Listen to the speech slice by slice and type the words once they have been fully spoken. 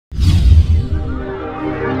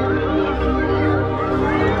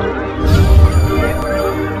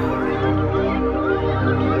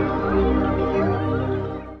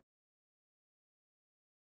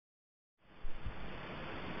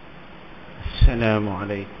السلام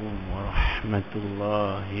عليكم ورحمة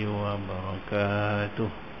الله وبركاته.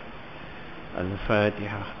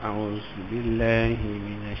 الفاتحة. أعوذ بالله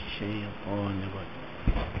من الشيطان الرجيم.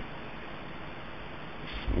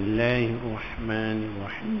 بسم الله الرحمن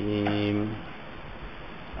الرحيم.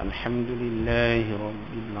 الحمد لله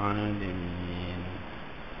رب العالمين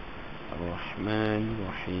الرحمن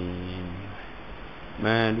الرحيم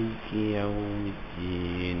مالك يوم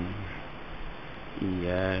الدين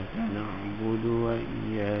إياك نعبد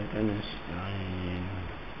وإياك نستعين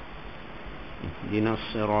اهدنا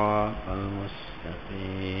الصراط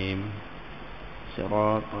المستقيم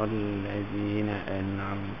صراط الذين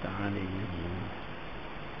أنعمت عليهم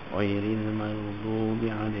غير المغضوب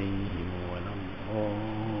عليهم ولا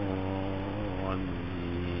الضالين.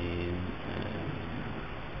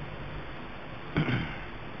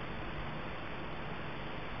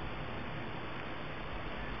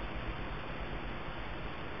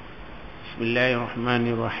 بسم الله الرحمن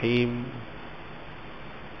الرحيم.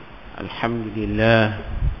 الحمد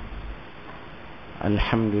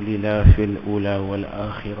لله في الأولى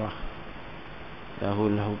والآخرة له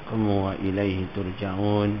الحكم وإليه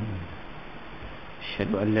ترجعون. أشهد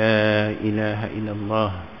أن لا إله إلا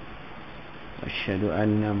الله وأشهد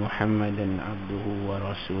أن محمدا عبده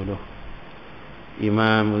ورسوله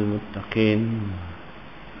إمام المتقين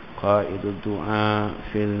قائد الدعاء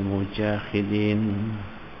في المجاهدين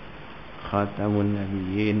خاتم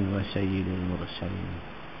النبيين وسيد المرسلين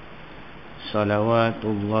صلوات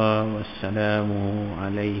الله والسلام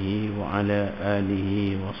عليه وعلى آله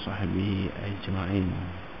وصحبه أجمعين.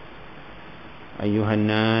 أيها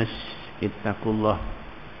الناس اتقوا الله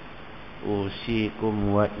أوصيكم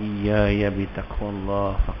وإياي بتقوى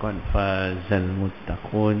الله فقد فاز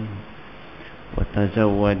المتقون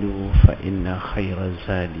وتزودوا فإن خير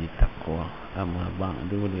الزاد تقوى. أما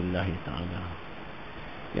بعد لله تعالى.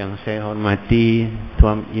 Yang saya hormati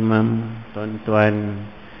Tuan Imam, tuan-tuan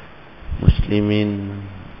muslimin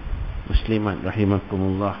muslimat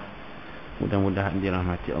rahimakumullah, mudah-mudahan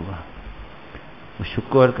dirahmati Allah.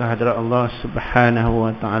 Bersyukur kehadrat Allah Subhanahu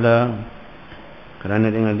wa taala kerana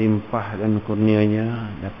dengan limpah dan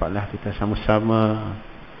kurnianya dapatlah kita sama-sama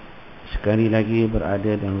sekali lagi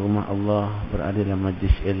berada dalam rumah Allah, berada dalam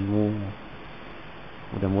majlis ilmu.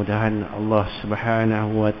 Mudah-mudahan Allah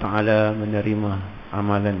Subhanahu wa taala menerima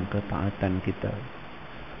amalan ketaatan kita.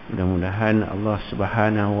 Mudah-mudahan Allah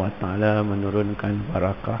Subhanahu wa taala menurunkan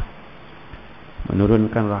barakah,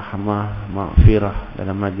 menurunkan rahmah, maghfirah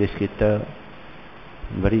dalam majlis kita,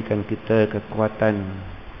 memberikan kita kekuatan,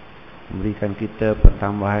 memberikan kita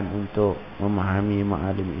pertambahan untuk memahami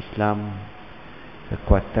ma'alim Islam,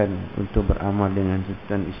 kekuatan untuk beramal dengan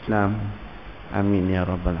tuntunan Islam. Amin ya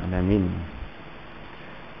rabbal alamin.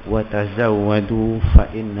 Wa tazawwadu fa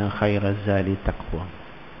inna khairaz zadi taqwa.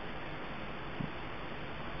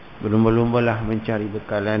 Berlumba-lumbalah mencari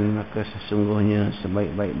bekalan, maka sesungguhnya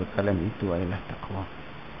sebaik-baik bekalan itu adalah takwa.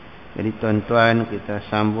 Jadi tuan-tuan, kita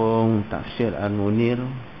sambung tafsir Al-Munir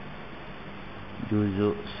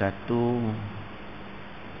juzuk 1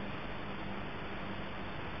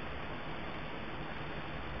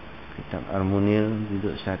 kitab Al-Munir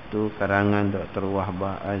juzuk 1 karangan Dr.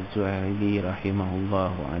 Wahbah Az-Zuhaili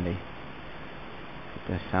rahimahullahu alaih.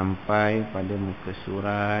 Kita sampai pada muka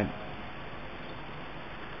surat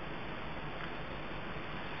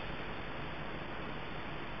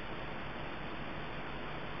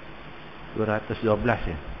 212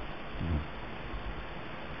 ya.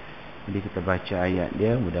 Jadi kita baca ayat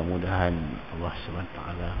dia, mudah-mudahan Allah SWT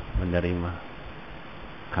menerima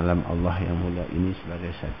kalam Allah yang mulia ini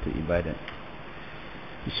sebagai satu ibadat.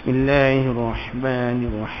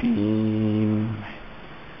 Bismillahirrahmanirrahim.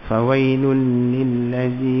 Fawailul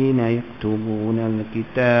lilladzina yaktubuna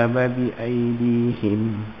alkitaba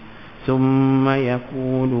biaydihim thumma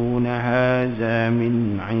yaquluna hadza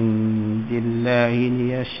min 'indillahi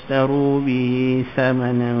liyashtaru bihi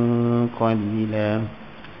thamanan qalila.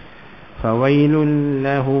 Fawailul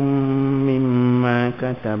lahum mimma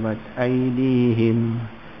katabat aydihim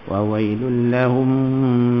وويل لهم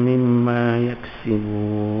مما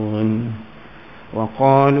يكسبون.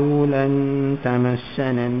 وقالوا لن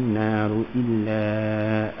تمسنا النار إلا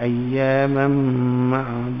أياما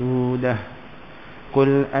معدودة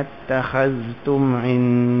قل أتخذتم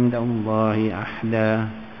عند الله عهدا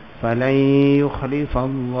فلن يخلف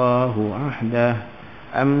الله عهده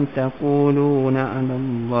أم تقولون على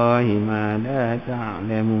الله ما لا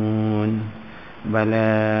تعلمون.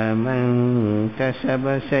 بلى من كسب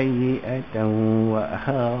سيئة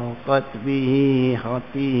وأحاطت به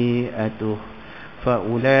خطيئته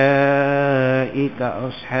فأولئك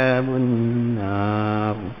أصحاب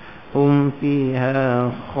النار hum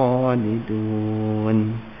fiha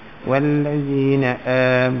khalidun. والذين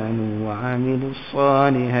آمنوا وعملوا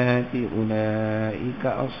الصالحات أولئك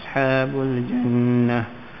أصحاب الجنة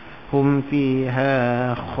هم فيها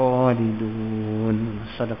خالدون.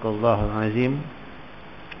 صدق الله العظيم.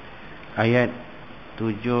 Ayat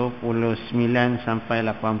 79 sampai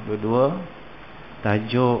 82,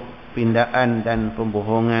 tajuk pindaan dan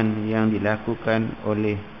pembohongan yang dilakukan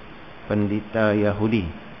oleh pendeta Yahudi.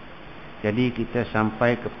 Jadi kita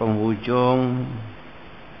sampai ke penghujung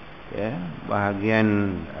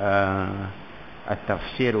bahagian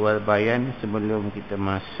at-tafsir wal bayan sebelum kita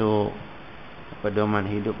masuk pedoman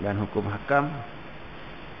hidup dan hukum hakam.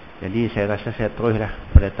 Jadi saya rasa saya teruslah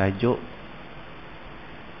pada tajuk.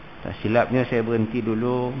 Tak silapnya saya berhenti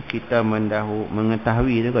dulu kita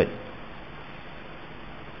mengetahui tu kot.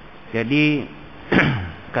 Jadi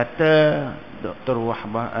kata Dr.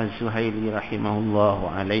 Wahbah Az-Zuhaili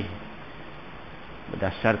rahimahullahu alaihi,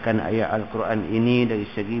 berdasarkan ayat Al-Quran ini, dari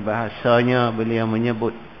segi bahasanya beliau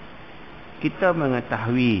menyebut kita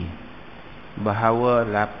mengetahui bahawa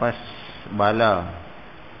lapas bala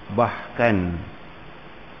bahkan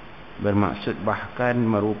bermaksud bahkan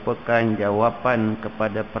merupakan jawapan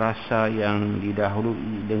kepada perasa yang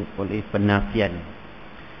didahului oleh penafian.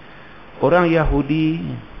 Orang Yahudi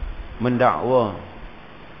mendakwa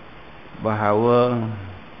bahawa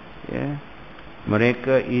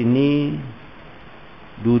mereka ini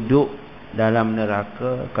duduk dalam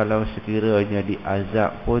neraka kalau sekiranya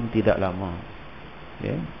diazab pun tidak lama.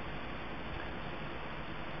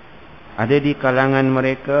 Ada di kalangan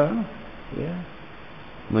mereka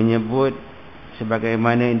menyebut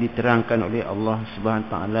sebagaimana yang diterangkan oleh Allah Subhanahu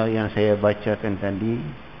Wa Taala yang saya bacakan tadi,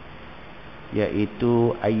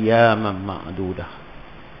 iaitu ayyam ma'dudah,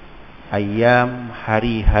 ayyam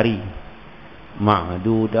hari-hari,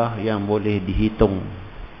 ma'dudah yang boleh dihitung,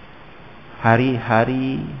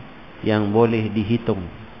 hari-hari yang boleh dihitung.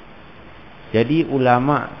 Jadi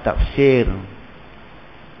ulama tafsir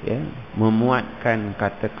memuatkan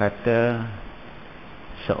kata-kata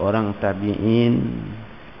seorang tabi'in,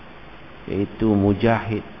 iaitu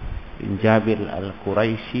Mujahid bin Jabir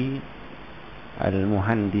al-Quraisy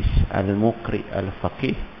al-Muhandis al-Muqri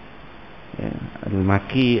al-Faqih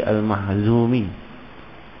al-Maki al-Mahzumi,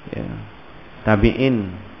 tabi'in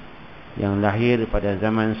yang lahir pada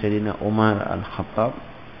zaman Sayyidina Umar Al-Khattab.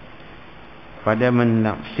 Pada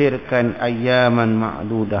menafsirkan ayyaman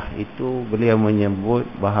ma'dudah itu, beliau menyebut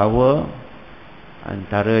bahawa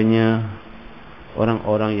antaranya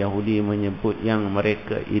orang-orang Yahudi menyebut yang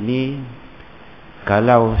mereka ini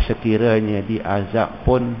kalau sekiranya diazab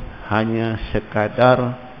pun hanya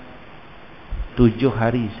sekadar 7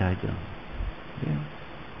 hari saja,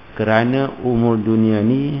 kerana umur dunia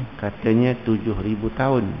ni katanya 7,000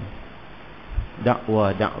 tahun.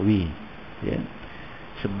 Dakwi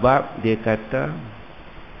sebab dia kata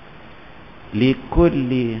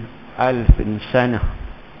likulli alfin sanah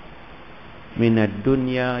minad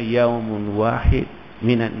dunya yaumun wahid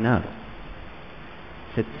minan nar.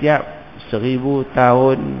 Setiap 1000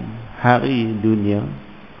 tahun hari dunia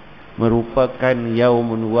merupakan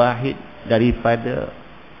yaumun wahid daripada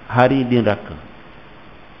hari di neraka.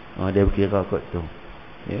 Dia berkira kot tu.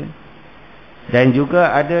 Dan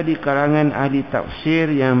juga ada di kalangan ahli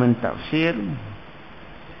tafsir yang mentafsir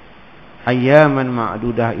ayyaman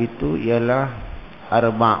ma'dudah itu ialah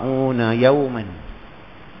arba'una yauman,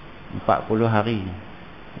 40 hari.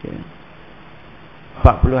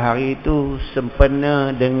 40 hari itu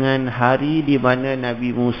sempena dengan hari di mana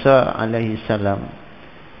Nabi Musa alaihissalam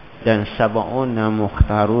dan sab'una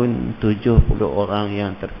mukhtarun, 70 orang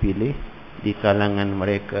yang terpilih di kalangan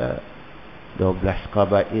mereka 12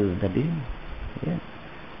 qabail tadi,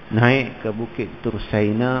 naik ke bukit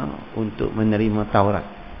Tursaina untuk menerima Taurat.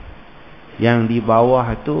 Yang di bawah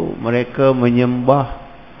tu mereka menyembah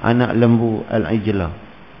anak lembu al-ijlah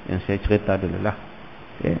yang saya cerita dulu lah.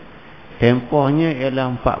 Tempohnya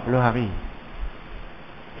ialah 40 hari.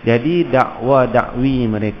 Jadi dakwi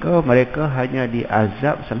mereka hanya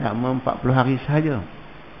diazab selama 40 hari sahaja.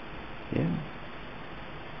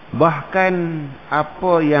 Bahkan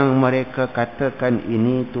apa yang mereka katakan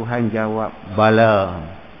ini Tuhan jawab bala.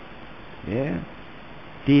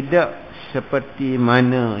 Tidak seperti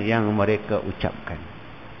mana yang mereka ucapkan.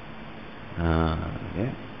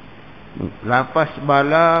 Lafaz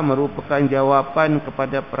bala merupakan jawapan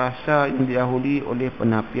kepada perasa yang didahului oleh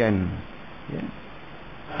penafian.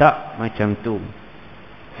 Tak macam tu.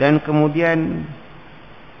 Dan kemudian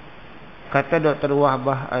kata Dr.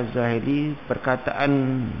 Wahbah Az-Zuhaili, perkataan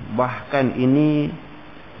bahkan ini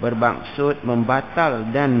bermaksud membatal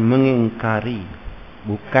dan mengingkari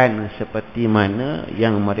bukan seperti mana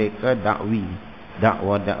yang mereka dakwa.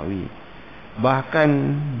 Bahkan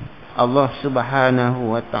Allah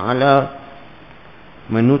Subhanahu wa taala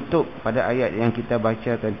menutup pada ayat yang kita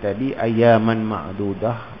bacakan tadi, ayaman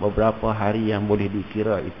ma'dudah, beberapa hari yang boleh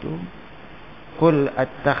dikira itu. Qul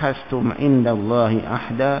attakhastum indallahi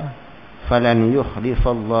ahda falan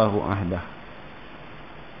yukhlifallahu ahdah.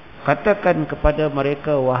 Katakan kepada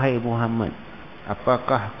mereka, wahai Muhammad,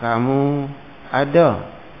 apakah kamu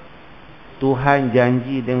ada Tuhan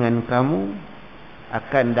janji dengan kamu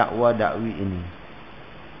akan dakwa-dakwi ini?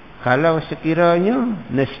 Kalau sekiranya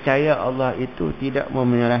nescaya Allah itu tidak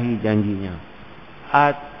menyalahi janjinya,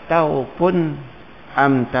 ataupun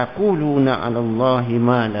am taquluna 'alallahi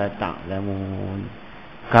ma la ta'lamun,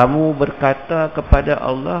 kamu berkata kepada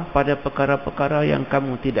Allah pada perkara-perkara yang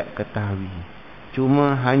kamu tidak ketahui,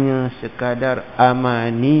 cuma hanya sekadar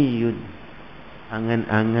amaniyun,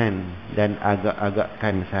 angan-angan dan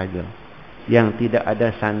agak-agakkan saja, yang tidak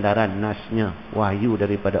ada sandaran nasnya, wahyu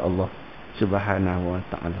daripada Allah Subhanahu wa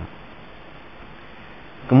ta'ala.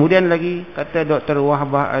 Kemudian lagi kata Dr.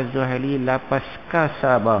 Wahbah Az-Zuhaili, lapas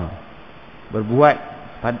kasaba, berbuat,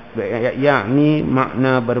 yakni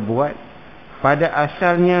makna berbuat pada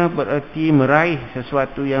asalnya bererti meraih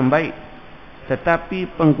sesuatu yang baik,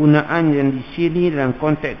 tetapi penggunaan yang di sini dalam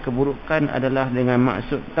konteks keburukan adalah dengan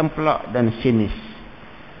maksud templak dan sinis.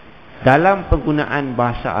 Dalam penggunaan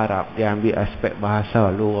bahasa Arab, dia ambil aspek bahasa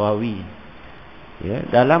lughawi. Ya,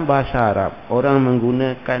 dalam bahasa Arab, orang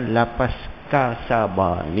menggunakan lapas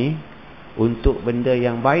kasaba ni untuk benda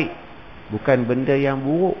yang baik, bukan benda yang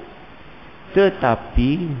buruk. Tetapi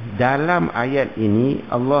dalam ayat ini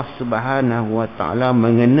Allah Subhanahu wa taala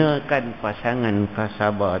mengenakan pasangan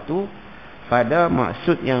kasaba tu pada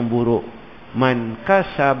maksud yang buruk. Man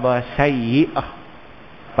kasaba sayyi'ah,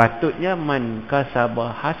 patutnya man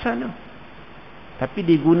kasaba hasanah, tapi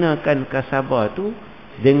digunakan kasaba tu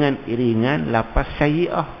dengan iringan lapas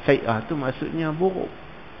sayyi'ah. Sayyi'ah tu maksudnya buruk,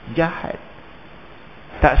 jahat.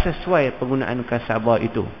 Tak sesuai penggunaan kasabah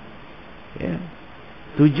itu. Ya.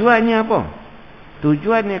 Tujuannya apa?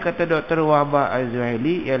 Tujuannya, kata Dr. Wahbah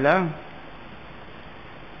Az-Zuhaili, ialah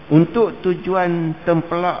untuk tujuan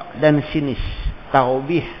tempelak dan sinis.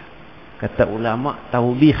 Taubih, kata ulama,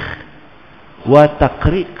 taubih wa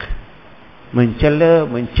takrik, mencela,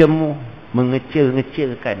 mencemuh,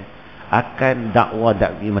 mengecil-ngecilkan akan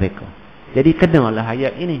dakwa-dakwi mereka. Jadi kenalah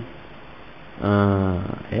ayat ini.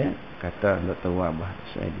 Ya, kata Dr. Wahbah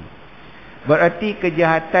Az-Zuhaili. Berarti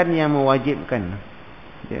kejahatan yang mewajibkan.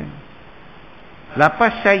 Ya.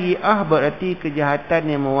 Lapas sayyi'ah berarti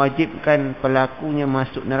kejahatan yang mewajibkan pelakunya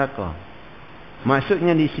masuk neraka.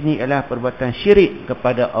 Maksudnya di sini adalah perbuatan syirik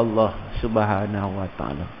kepada Allah Subhanahu wa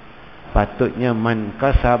taala. Patutnya man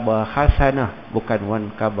kasaba hasanah, bukan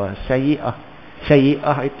wan kaba sayyi'ah.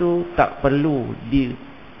 Sayyi'ah itu tak perlu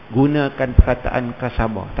digunakan perkataan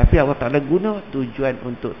kasabah, tapi Allah Taala guna tujuan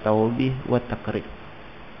untuk taubih wa takrib.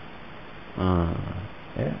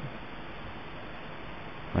 Ya.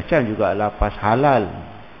 Macam juga lapas halal.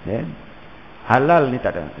 Ya. Halal ni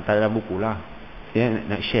tak ada buku lah. Ya,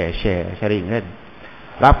 nak sharing kan.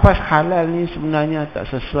 Lapas halal ni sebenarnya tak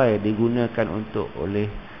sesuai digunakan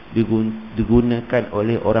digunakan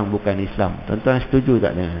oleh orang bukan Islam. Tuan-tuan setuju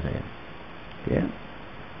tak dengan saya? Ya.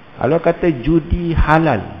 Kalau kata judi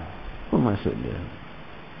halal, apa maksud dia?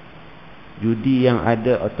 Judi yang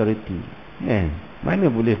ada authority. Ya. Mana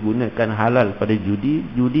boleh gunakan halal pada judi?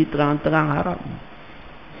 Judi terang-terang haram.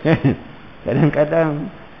 Kadang-kadang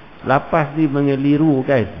lapas ni mengeliru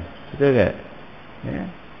kan, betul tak? Ya.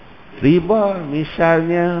 Riba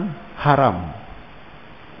misalnya haram.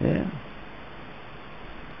 Ya.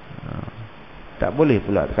 Tak boleh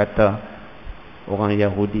pula kata orang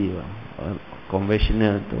Yahudi,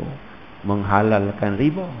 konvensional tu menghalalkan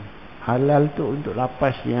riba. Halal tu untuk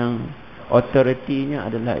lapas yang autoritinya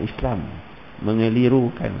adalah Islam.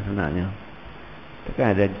 Mengelirukan sebenarnya.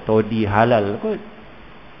 Takkan ada todi halal kot.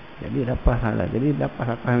 Jadi lapas halal. Jadi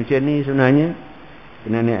lapas macam ni sebenarnya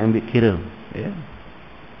kena ambil kira. Ya.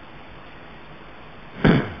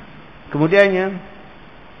 Kemudiannya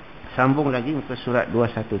sambung lagi ke surat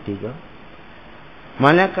 213.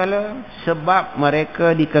 Manakala sebab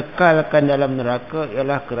mereka dikekalkan dalam neraka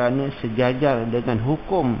ialah kerana sejajar dengan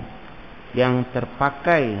hukum yang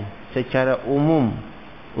terpakai secara umum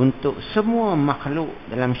untuk semua makhluk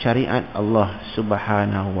dalam syariat Allah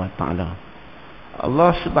Subhanahu wa taala.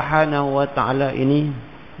 Allah Subhanahu wa taala ini,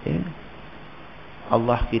 ya,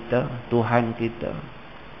 Allah kita, Tuhan kita,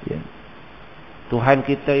 ya, Tuhan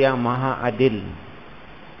kita yang maha adil,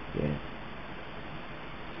 ya.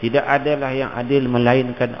 Tidak adalah yang adil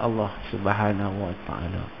melainkan Allah Subhanahu wa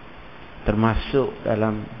taala. termasuk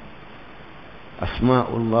dalam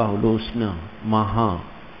Asma'ullahul Husna, Maha,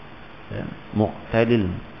 ya, Muqtadil,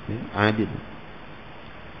 ya, Adil.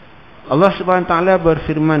 Allah Subhanahu wa taala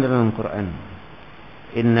berfirman dalam Quran,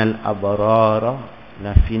 innal abrara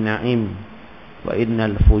lafi na'im wa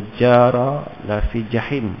innal fujjara lafi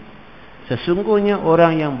jahim. Sesungguhnya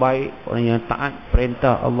orang yang baik, orang yang taat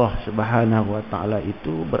perintah Allah Subhanahu wa taala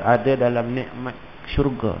itu berada dalam nikmat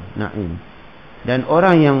syurga, na'im. Dan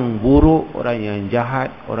orang yang buruk, orang yang jahat,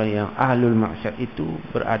 orang yang ahlul maksiat itu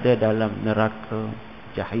berada dalam neraka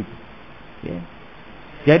jahim. Ya.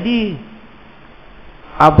 Jadi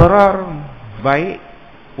abrar baik,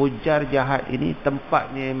 fujar jahat ini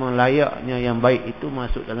tempatnya memang layaknya yang baik itu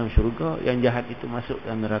masuk dalam syurga, yang jahat itu masuk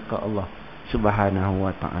dalam neraka Allah Subhanahu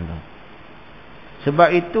wa taala. Sebab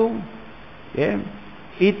itu, ya,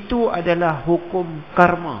 itu adalah hukum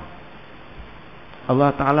karma.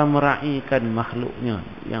 Allah Ta'ala meraihkan makhluknya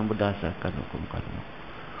yang berdasarkan hukum karma.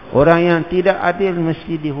 Orang yang tidak adil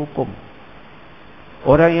mesti dihukum.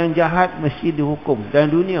 Orang yang jahat mesti dihukum.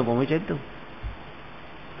 Dan dunia pun macam tu.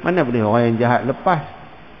 Mana boleh orang yang jahat lepas?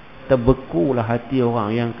 Terbekulah hati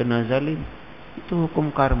orang yang kena zalim. Itu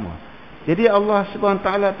hukum karma. Jadi Allah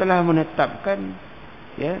SWT telah menetapkan,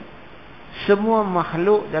 ya, semua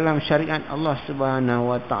makhluk dalam syariat Allah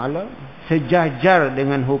Subhanahu wa taala sejajar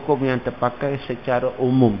dengan hukum yang terpakai secara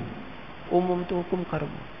umum. Umum tu hukum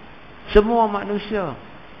karma. Semua manusia,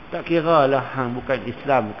 tak kira lah hang bukan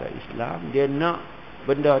Islam ke Islam, dia nak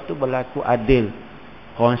benda tu berlaku adil.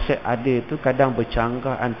 Konsep adil tu kadang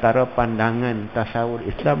bercanggah antara pandangan tasawur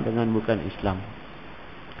Islam dengan bukan Islam.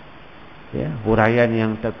 Ya, huraian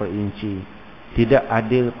yang terperinci, tidak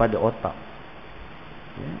adil pada otak.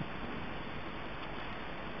 Ya.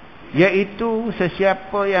 Iaitu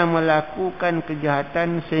sesiapa yang melakukan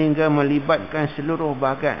kejahatan sehingga melibatkan seluruh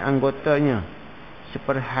bahagian anggotanya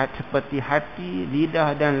seperti hati,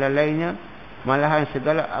 lidah dan lalainya, malahan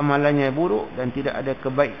segala amalannya buruk dan tidak ada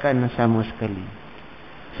kebaikan sama sekali.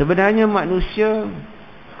 Sebenarnya manusia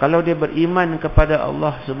kalau dia beriman kepada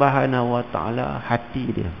Allah Subhanahu wa taala,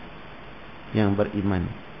 hati dia yang beriman.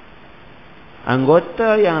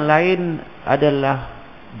 Anggota yang lain adalah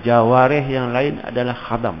jawarih, yang lain adalah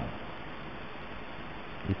khadam.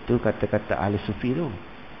 Itu kata-kata ahli sufi tu,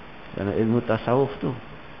 dalam ilmu tasawuf tu.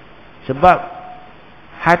 Sebab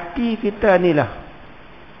hati kita inilah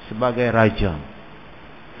sebagai raja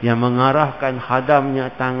yang mengarahkan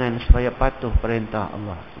khadamnya tangan supaya patuh perintah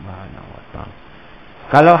Allah Subhanahu wa taala.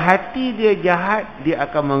 Kalau hati dia jahat, dia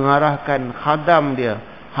akan mengarahkan khadam dia,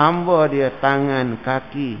 hamba dia, tangan,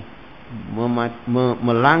 kaki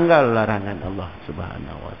melanggar larangan Allah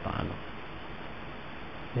Subhanahu wa taala.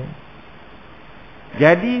 Ya.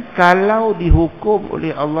 Jadi kalau dihukum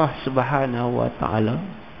oleh Allah Subhanahu wa taala,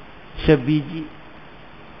 sebiji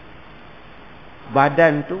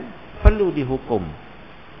badan tu perlu dihukum.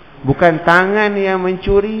 Bukan tangan yang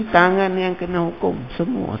mencuri, tangan yang kena hukum,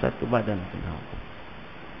 semua satu badan kena hukum.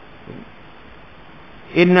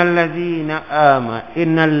 Innal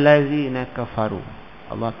ladzina kafaru.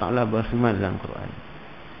 Allah Ta'ala berfirman dalam Quran,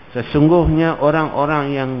 sesungguhnya orang-orang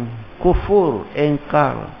yang kufur,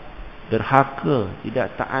 engkar, derhaka,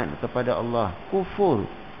 tidak taat kepada Allah, kufur,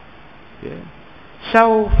 ya,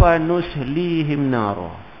 saufa nuslihim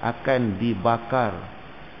nara, akan dibakar,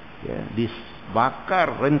 ya,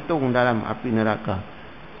 dibakar rentung dalam api neraka.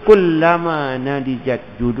 Kullama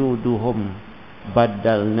nadijat juluduhum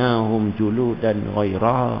badalnahum juludan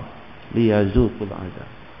ghairaha liyazuqul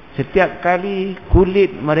azab. Setiap kali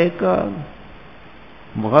kulit mereka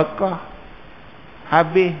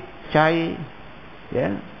habis cair,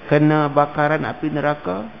 ya, kena bakaran api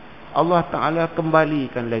neraka, Allah Ta'ala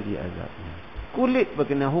kembalikan lagi azabnya. Kulit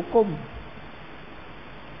berkena hukum.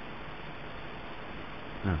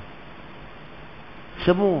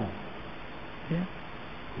 Semua, ya.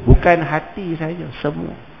 Bukan hati saja,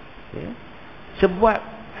 semua, ya. Sebab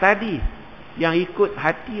tadi yang ikut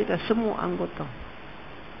hati adalah semua anggota.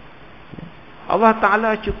 Allah Ta'ala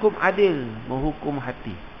cukup adil menghukum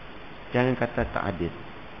hati. Jangan kata tak adil.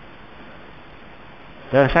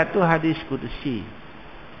 Dalam satu hadis kudusi,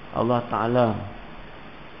 Allah Ta'ala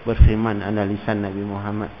berfirman ala lisan Nabi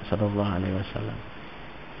Muhammad sallallahu alaihi wasallam,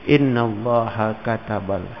 innallaha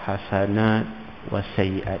katabal hasanat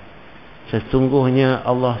wassayiat. Sesungguhnya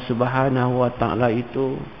Allah Subhanahu wa taala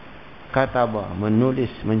itu kataba, menulis,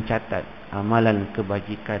 mencatat amalan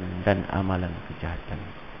kebajikan dan amalan kejahatan.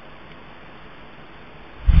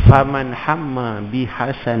 Faman hamma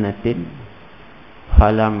bihasanatin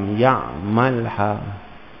falam ya'malha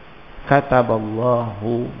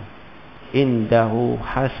kataballahu indahu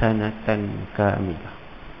hasanatan kamilah.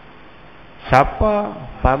 Siapa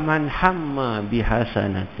faman hamma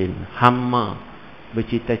bihasanatin, hamma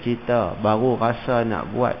bercita-cita baru rasa nak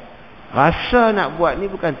buat. Rasa nak buat ni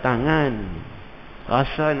bukan tangan.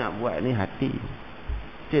 Rasa nak buat ni hati.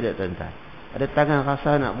 Tidak tuan-tuan. Ada tangan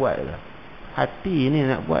rasa nak buat ke? Hati ni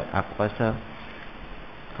nak buat. Aku rasa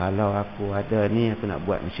kalau aku ada ni aku nak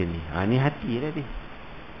buat macam ni. Ni hati tadi.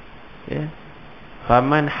 Ya.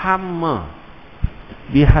 Faman hamma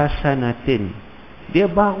bihasanatin, dia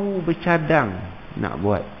baru bercadang nak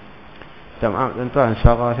buat. Minta maaf tuan-tuan,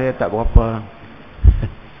 suara saya tak berapa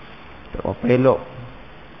tak berapa elok.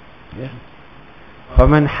 Ya.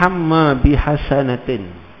 Faman hamma bihasanatin,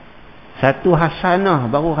 satu hasanah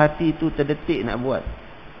baru hati tu terdetik nak buat.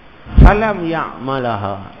 Falam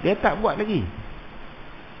ya'malaha, dia tak buat lagi.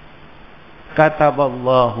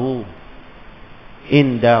 Kataballahu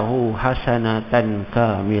indahu hasanatan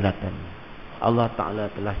kamilatan. Allah Ta'ala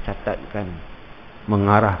telah catatkan,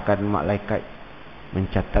 mengarahkan malaikat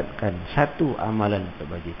mencatatkan satu amalan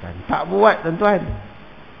kebajikan. Tak buat tuan-tuan.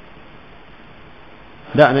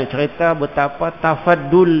 Tak nak cerita betapa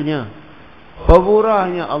tafaddulnya,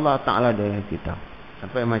 pemurahnya Allah Ta'ala dengan kita.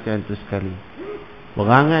 Sampai macam tu sekali,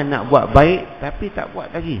 berangan nak buat baik tapi tak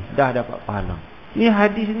buat lagi, dah dapat pahala. Ni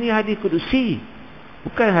hadis kudusi,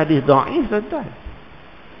 bukan hadis dhaif tuan-tuan.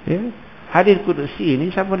 Ya. Hadis kudusi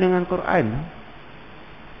ni sama dengan Quran.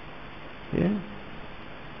 Ya.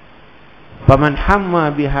 Faman hamma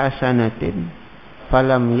bihasanatin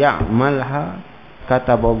falam ya'malha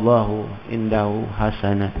kataballahu indahu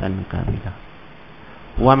hasanatan kamilah.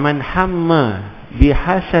 Wa man hamma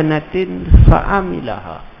bihasanatin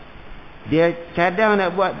fa'amilaha, dia cadang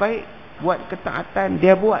nak buat baik, buat ketaatan,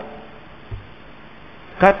 dia buat.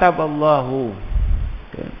 Kataballahu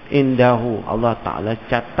indahu, Allah Ta'ala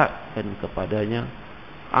catatkan kepadanya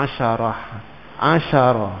asyarah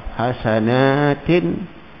hasanatin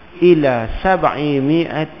ila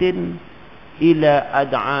 700 ila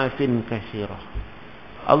ad'afin katsirah.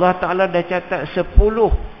 Allah Ta'ala dah catat 10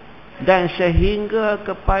 dan sehingga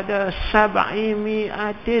kepada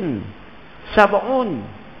 700, sab'un,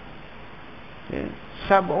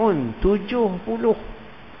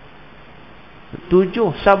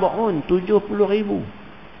 70 ribu,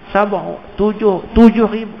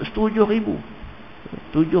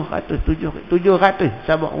 700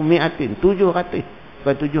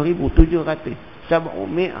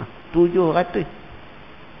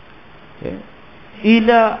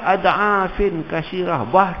 ila ad'afin katsirah,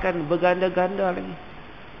 bahkan berganda-ganda lagi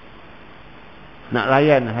nak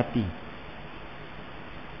layan hati.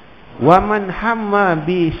 Wa man hamma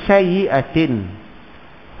bi sayyi'atin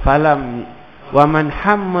falam, wa man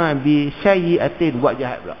hamma bi sayyi'atin, buat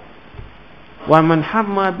jahat pula. Wa man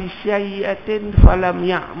hamma bi sayyi'atin falam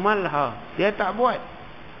ya'malha, dia tak buat.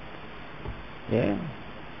 Ya.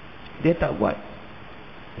 Dia tak buat.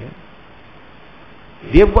 Ya.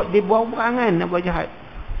 Dia buat berangan nak buat jahat.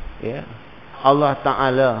 Ya. Allah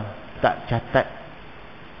Ta'ala tak catat.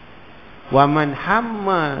 Wa man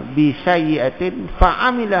hamma bi sayyi'atin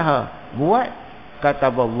fa'amilaha, buat,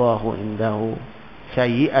 kataballahu indahu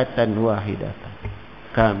sayyi'atan wahidatan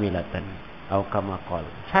kamilatan atau kama qala,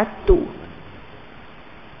 satu.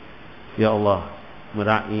 Ya Allah,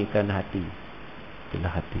 meraihkan hati,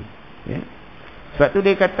 itulah hati. Ya. Sebab tu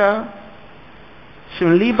dia kata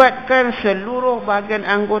melibatkan seluruh bahagian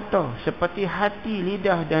anggota seperti hati,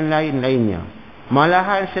 lidah dan lain-lainnya.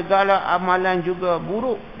 Malahan segala amalan juga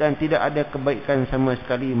buruk dan tidak ada kebaikan sama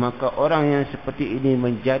sekali, maka orang yang seperti ini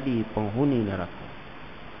menjadi penghuni neraka.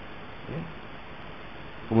 Ya.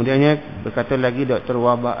 Kemudiannya berkata lagi Dr.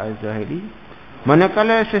 Wahbah Az-Zahiri,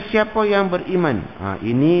 manakala sesiapa yang beriman,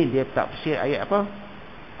 ini dia tafsir ayat apa?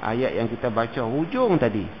 Ayat yang kita baca hujung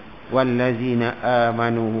tadi, wallazina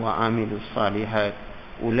amanu wa amilus salihat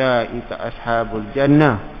ulaika ashabul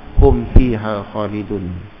jannah hum fiha khalidun,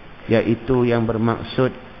 iaitu yang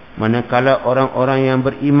bermaksud manakala orang-orang yang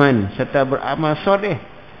beriman serta beramal soleh,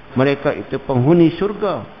 mereka itu penghuni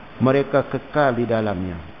surga, mereka kekal di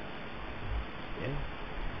dalamnya. Ya.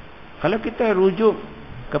 Kalau kita rujuk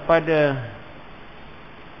kepada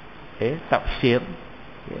tafsir,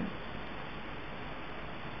 ya,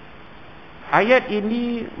 ayat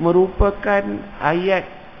ini merupakan ayat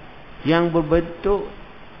yang berbentuk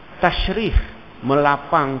tasyrih,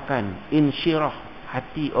 melapangkan insyirah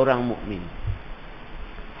hati orang mukmin,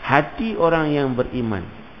 hati orang yang beriman.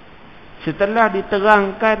 Setelah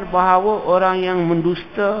diterangkan bahawa orang yang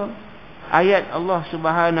mendusta ayat Allah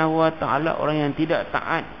Subhanahu wa taala, orang yang tidak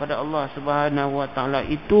taat pada Allah Subhanahu wa taala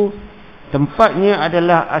itu tempatnya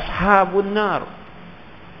adalah ashabun nar,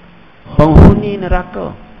 penghuni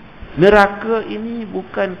neraka. Neraka ini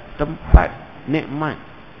bukan tempat nikmat.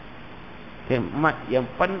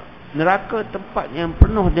 Neraka tempat yang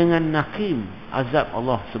penuh dengan nakim, azab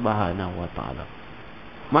Allah Subhanahu wa taala.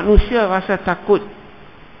 Manusia rasa takut.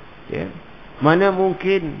 Ya. Mana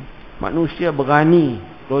mungkin manusia berani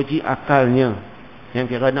logik akalnya yang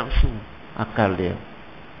kira nafsu akal dia.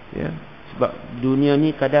 Ya. Sebab dunia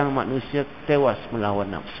ni kadang manusia tewas melawan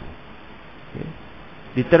nafsu. Ya.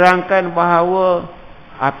 Diterangkan bahawa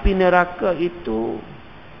api neraka itu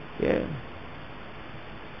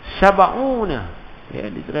sab'una,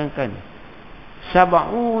 diterangkan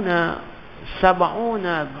sab'una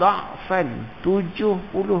dha'fan,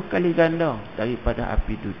 70 kali ganda daripada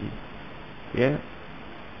api dunia. Ya.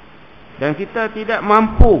 Dan kita tidak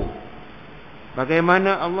mampu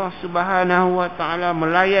bagaimana Allah Subhanahu wa taala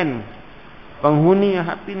melayan penghuni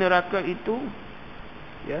api neraka itu,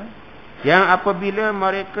 ya, yang apabila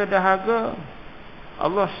mereka dahaga,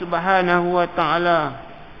 Allah Subhanahu wa taala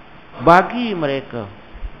bagi mereka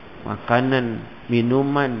makanan,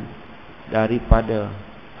 minuman daripada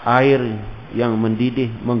air yang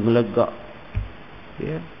mendidih, menggelegak,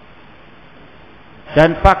 ya.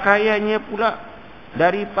 Dan pakaiannya pula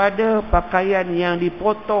daripada pakaian yang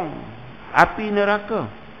dipotong api neraka.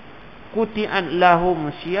 Kuti'an lahum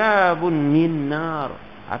siyabun min nar,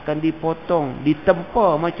 akan dipotong,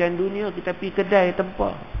 ditempa macam dunia kita pergi kedai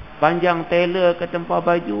tempa, panjang tela ke tempa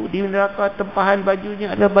baju. Di neraka tempahan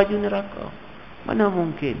bajunya ada baju neraka. Mana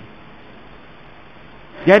mungkin.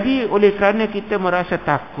 Jadi oleh kerana kita merasa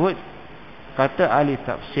takut, kata ahli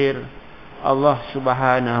tafsir, Allah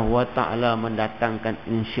Subhanahu wa taala mendatangkan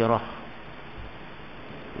insyirah,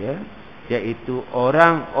 ya, iaitu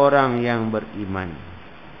orang-orang yang beriman.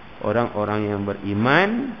 Orang-orang yang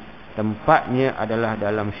beriman tempatnya adalah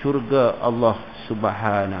dalam syurga Allah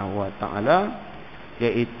Subhanahu wa taala,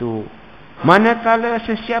 iaitu manakala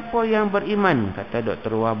sesiapa yang beriman, kata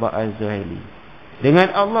Dr. Wahbah Az-Zuhaili,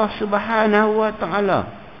 dengan Allah Subhanahu wa taala,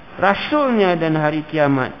 rasulnya dan hari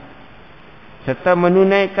kiamat, serta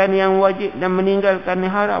menunaikan yang wajib dan meninggalkan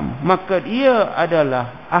yang haram, maka dia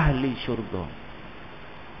adalah ahli syurga.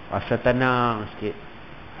 Rasa tenang sikit,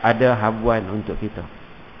 ada habuan untuk kita.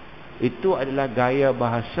 Itu adalah gaya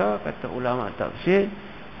bahasa, kata ulama tafsir,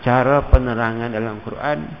 cara penerangan dalam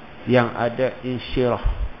Quran yang ada insyirah,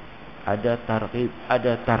 ada targhib,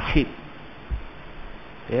 ada tarhib,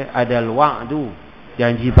 ya, ada al-wa'du,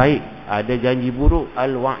 janji baik, ada janji buruk,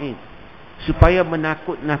 al-wa'id, supaya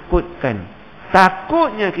menakut-nakutkan.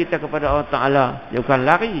 Takutnya kita kepada Allah Ta'ala, dia bukan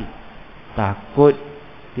lari, takut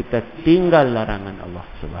kita tinggal larangan Allah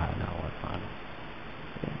Subhanahu wa ta'ala,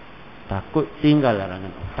 ya. Takut tinggal larangan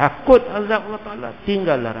Allah, takut azab Allah Ta'ala,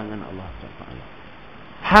 tinggal larangan Allah Ta'ala.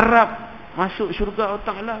 Harap masuk syurga Allah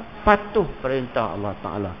Ta'ala, patuh perintah Allah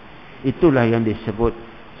Ta'ala. Itulah yang disebut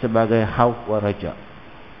sebagai khauf wa raja,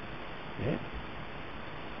 ya.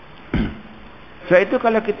 Sebab itu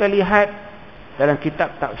kalau kita lihat dalam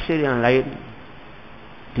kitab tafsir yang lain,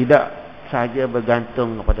 tidak sahaja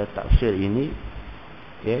bergantung kepada tafsir ini,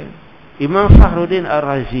 ya. Imam Fakhruddin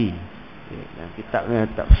Ar-Razi, ya, dalam kitabnya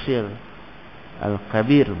Tafsir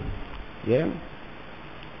Al-Kabir, ya,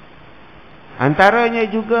 antaranya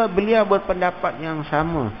juga beliau berpendapat yang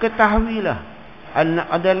sama. Ketahuilah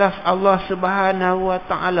adalah Allah Subhanahu wa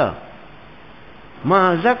ta'ala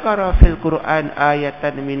ma zakara fil Quran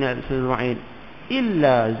ayatan minal fil wa'id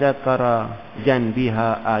illa zakara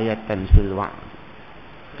janbiha ayatan fil wa'id.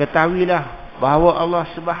 Ketahuilah bahawa Allah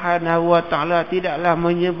Subhanahu wa ta'ala tidaklah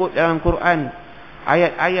menyebut dalam Quran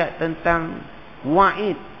ayat-ayat tentang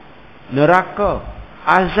wa'id, neraka,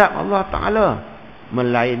 azab Allah Ta'ala,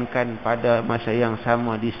 melainkan pada masa yang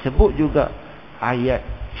sama disebut juga ayat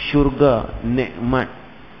syurga, nikmat,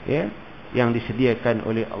 ya, yang disediakan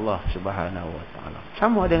oleh Allah Subhanahu wa ta'ala.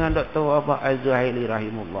 Sama dengan Dr. Wahbah Az-Zuhaili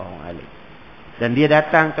rahimahullahu alaih. Dan dia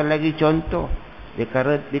datangkan lagi contoh. Dia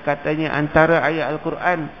katanya antara ayat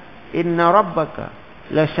Al-Quran, inna rabbaka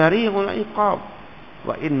la syari'ul iqab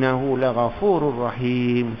wa innahu la ghafurur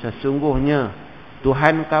rahim. Sesungguhnya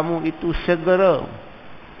Tuhan kamu itu segera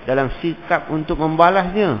dalam sikap untuk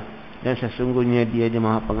membalasnya, dan sesungguhnya dia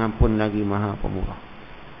Maha Pengampun lagi Maha Pemurah.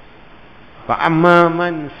 Fa amma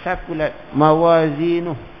man sakulat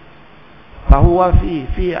mawazinuh fa huwa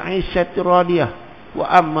fi 'ishati radiyah wa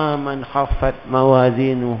amma man khaffat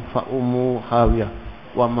mawazinuh fa ummu hawiyah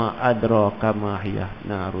wa ma adraka ma hiya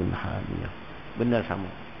narun hamiyah. Benar sama,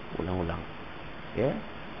 ulang-ulang, ya.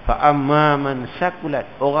 Fa amma man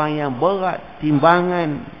sakulat, orang yang berat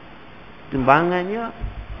timbangannya,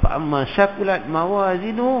 fa amma sakulat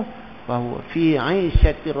mawazinu fa huwa fi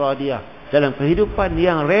 'ishati radiyah, dalam kehidupan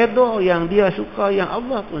yang redha, yang dia suka, yang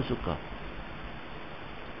Allah pun suka.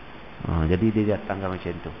 Jadi dia datangkan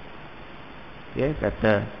macam tu, ya,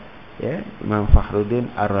 kata ya, Imam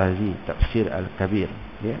Fakhruddin Ar-Razi, Tafsir Al-Kabir,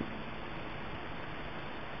 ya.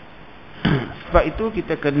 Sebab itu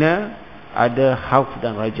kita kena ada khauf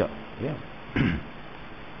dan raja, ya.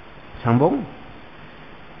 Sambung.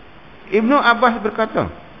 Ibnu Abbas berkata,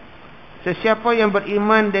 sesiapa yang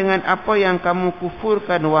beriman dengan apa yang kamu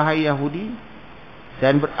kufurkan wahai Yahudi,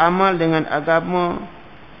 dan beramal dengan agama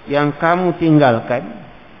yang kamu tinggalkan,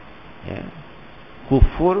 ya.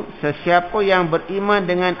 Kufur, sesiapa yang beriman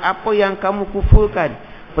dengan apa yang kamu kufurkan,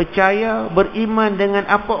 percaya, beriman dengan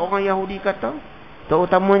apa orang Yahudi kata,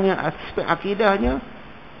 terutamanya aspek akidahnya,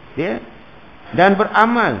 ya, dan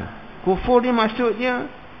beramal. Kufur ni maksudnya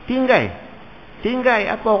tinggal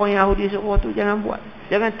apa orang Yahudi suruh tu, jangan buat.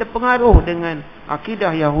 Jangan terpengaruh dengan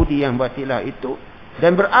akidah Yahudi yang batilah itu,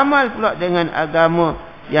 dan beramal pula dengan agama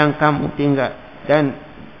yang kamu tinggal,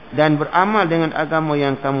 dan beramal dengan agama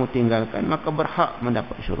yang kamu tinggalkan, maka berhak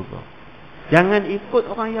mendapat syurga. Jangan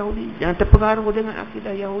ikut orang Yahudi, jangan terpengaruh dengan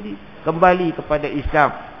akidah Yahudi, kembali kepada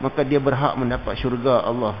Islam, maka dia berhak mendapat syurga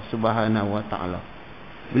Allah Subhanahu wa taala.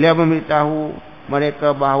 Beliau memberitahu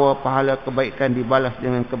mereka bahawa pahala kebaikan dibalas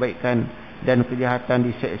dengan kebaikan, dan kejahatan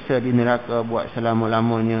diseksa di neraka buat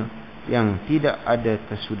selama-lamanya yang tidak ada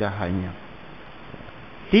kesudahannya.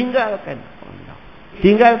 Tinggalkan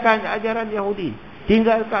ajaran Yahudi,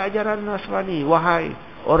 tinggalkan ajaran Nasrani, wahai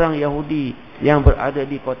orang Yahudi yang berada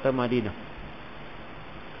di kota Madinah,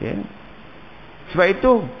 ya. Sebab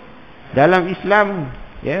itu dalam Islam,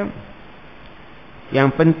 ya, yang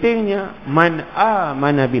pentingnya man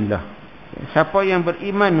amana billah, siapa yang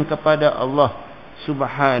beriman kepada Allah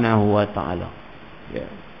Subhanahu wa ta'ala, ya.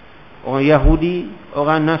 Orang Yahudi,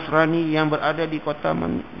 orang Nasrani yang berada di kota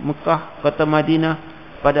Mekah, kota Madinah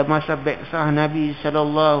pada masa bi'tsah Nabi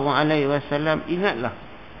sallallahu alaihi wasallam, ingatlah,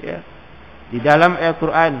 ya, di dalam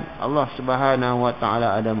Al-Quran Allah Subhanahu wa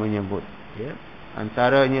ta'ala ada menyebut, ya,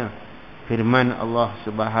 antaranya firman Allah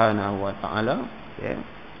Subhanahu wa ta'ala, ya,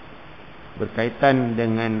 berkaitan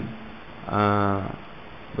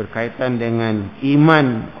dengan iman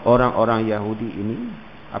orang-orang Yahudi ini.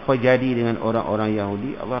 Apa jadi dengan orang-orang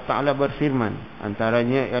Yahudi? Allah Ta'ala berfirman,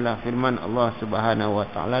 antaranya ialah firman Allah Subhanahu wa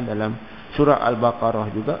ta'ala dalam surah Al-Baqarah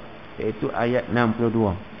juga, iaitu ayat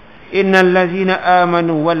 62. Innal ladzina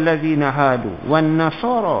amanu wal ladzina hadu wan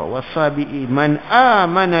nasara was-sabi'i man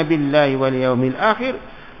amana billahi wal yawmil akhir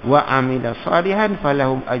wa amila salihan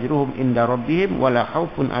falahum ajruhum inda rabbihim wala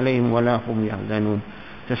khaufun alaihim wala hum yahzanun.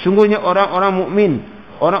 Sesungguhnya orang-orang mukmin,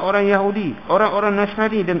 orang-orang Yahudi, orang-orang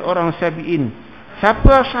Nasrani dan orang Sabi'in,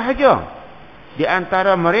 siapa sahaja di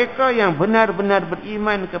antara mereka yang benar-benar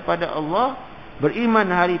beriman kepada Allah, beriman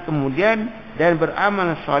hari kemudian, dan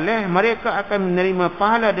beramal soleh, mereka akan menerima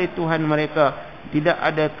pahala dari Tuhan mereka. Tidak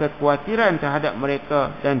ada kekhawatiran terhadap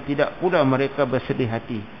mereka, dan tidak pula mereka bersedih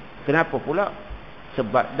hati. Kenapa pula?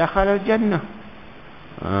 Sebab dakhalal jannah.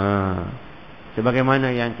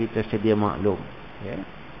 Sebagaimana yang kita sedia maklum, ya.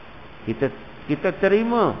 Kita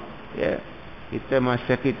terima, ya. Kita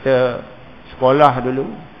masa kita sekolah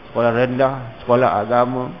dulu, sekolah rendah, sekolah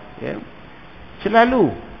agama, ya,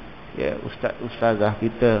 selalu, ya, ustaz-ustazah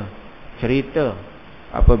kita cerita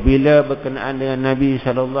apabila berkenaan dengan Nabi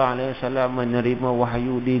SAW menerima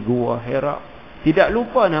wahyu di Gua Hira, tidak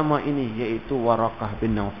lupa nama ini, iaitu Warakah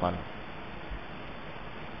bin Naufal,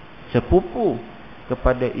 sepupu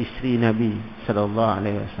kepada isteri Nabi SAW,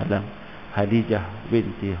 Khadijah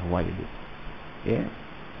binti Khuwailid, ya.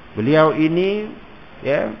 Beliau ini,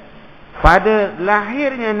 ya, pada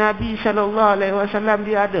lahirnya Nabi SAW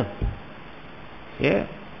dia ada, ya,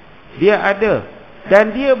 dia ada,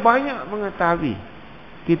 dan dia banyak mengetahui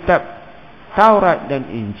kitab Taurat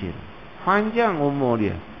dan Injil. Panjang umur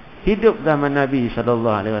dia, hidup zaman Nabi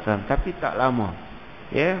SAW, tapi tak lama,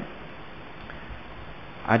 ya.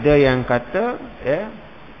 Ada yang kata, ya,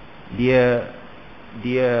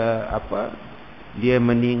 dia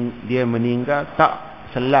meninggal tak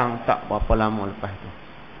selang tak berapa lama lepas itu,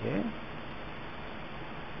 ya.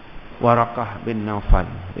 Warakah bin Naufal,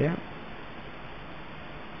 ya.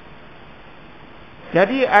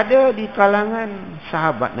 Jadi ada di kalangan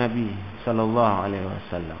sahabat Nabi sallallahu alaihi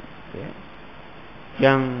wasallam, ya,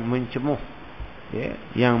 yang mencemuh, ya,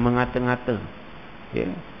 yang mengata-ngata, ya,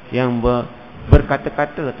 yang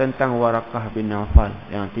berkata-kata tentang Warakah bin Naufal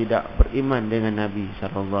yang tidak beriman dengan Nabi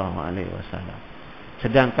sallallahu alaihi wasallam.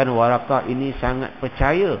 Sedangkan Warakah ini sangat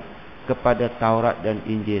percaya kepada Taurat dan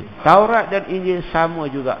Injil. Taurat dan Injil sama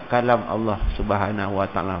juga kalam Allah Subhanahu wa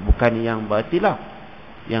taala, bukan yang batilah,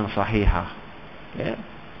 yang sahihah, ya.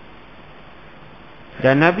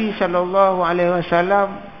 Dan Nabi sallallahu alaihi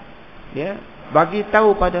wasallam, ya, bagi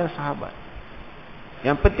tahu pada sahabat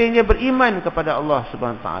yang pentingnya beriman kepada Allah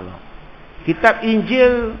Subhanahu wa taala. Kitab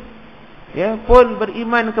Injil ya, pun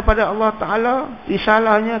beriman kepada Allah Ta'ala.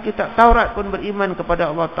 Risalahnya kitab Taurat pun beriman kepada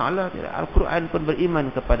Allah Ta'ala. Al-Quran pun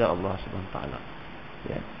beriman kepada Allah SWT.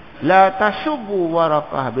 Ya. La tasubbu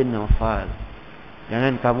Waraqah bin Nawfal.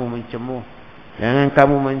 Jangan kamu mencemuh, jangan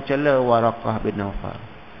kamu mencela Waraqah bin Nawfal.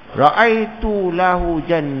 Ra'aitu lahu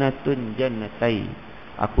jannatun jannatai.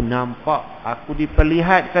 Aku nampak, aku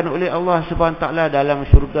diperlihatkan oleh Allah SWT dalam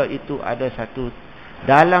syurga itu ada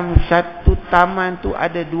dalam satu taman tu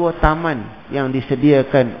ada 2 taman yang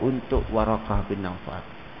disediakan untuk Waraqah bin Nawfal.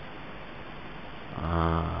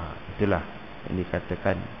 Itulah yang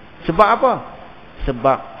dikatakan. Sebab apa?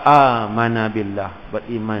 Sebab amana billah,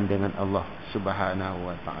 beriman dengan Allah Subhanahu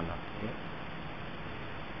wa ta'ala. Ya.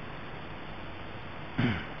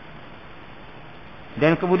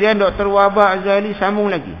 Dan kemudian Dr. Wahbah Azhari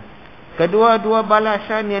sambung lagi. Kedua-dua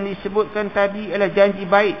balasan yang disebutkan tadi adalah janji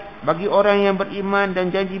baik bagi orang yang beriman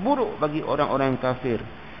dan janji buruk bagi orang-orang kafir.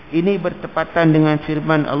 Ini bertepatan dengan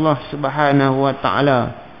firman Allah Subhanahu wa ta'ala,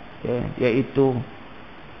 ya, iaitu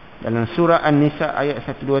dalam surah An-Nisa ayat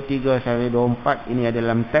 123 sampai 24. Ini ada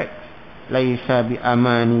dalam teks, laisa bi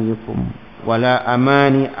amaniyukum wala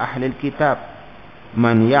amani ahlil kitab,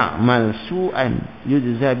 man ya'mal su'an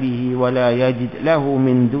yujza bihi wala yajid lahu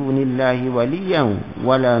min dunillahi waliyan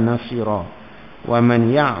wala nasira, wa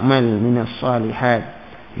man ya'mal minas salihat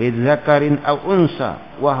bidzakarin aw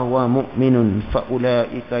unsa wa huwa mu'minun fa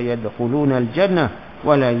ulaika yadkhuluna al-jannah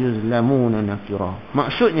wala yuzlamuna nakira.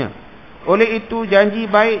 Maksudnya, oleh itu janji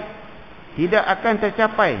baik tidak akan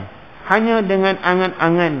tercapai hanya dengan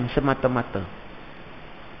angan-angan semata-mata,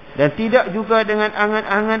 dan tidak juga dengan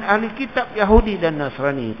angan-angan ahli kitab Yahudi dan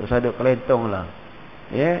Nasrani. Itu saduk kelentong lah,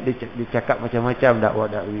 ya, dia cakap macam-macam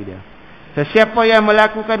dakwah-dakwi dia. Sesiapa yang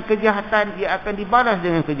melakukan kejahatan, dia akan dibalas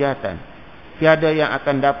dengan kejahatan. Tiada yang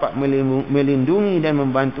akan dapat melindungi dan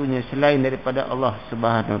membantunya selain daripada Allah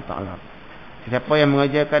Subhanahu wa ta'ala. Siapa yang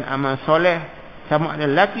mengerjakan amal soleh, sama ada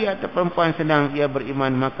lelaki atau perempuan, sedang ia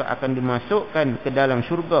beriman, maka akan dimasukkan ke dalam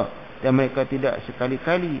syurga, dan mereka tidak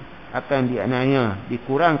sekali-kali akan dianiaya,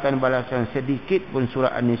 dikurangkan balasan sedikit pun.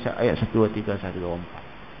 Surah An-Nisa ayat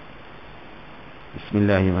 123-124.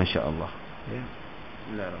 Bismillahirrahmanirrahim. Masya-Allah. Ya.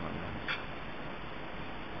 Bismillahirrahmanirrahim.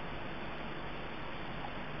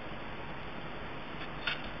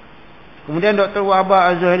 Kemudian Dr.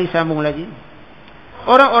 Wahbah Az-Zuhaili sambung lagi.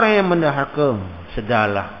 Orang-orang yang menderhaka,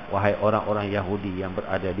 sedarlah wahai orang-orang Yahudi yang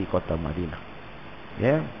berada di kota Madinah.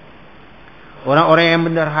 Ya. Orang-orang yang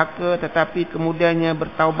menderhaka tetapi kemudiannya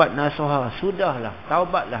bertaubat nasuha, sudahlah,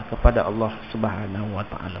 taubatlah kepada Allah Subhanahu wa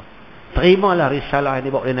taala. Terimalah risalah yang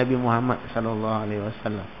dibawa oleh Nabi Muhammad sallallahu alaihi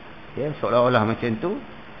wasallam. Ya, seolah-olah macam tu,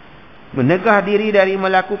 menegah diri dari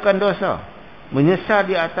melakukan dosa, menyesal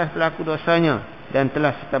di atas pelaku dosanya, dan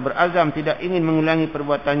telah serta berazam tidak ingin mengulangi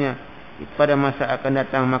perbuatannya pada masa akan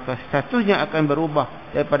datang, maka statusnya akan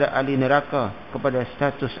berubah daripada ahli neraka kepada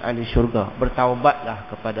status ahli syurga. Bertaubatlah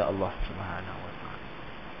kepada Allah Subhanahu wa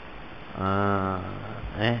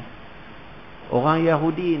taala. Orang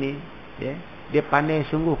Yahudi ni, ya, dia pandai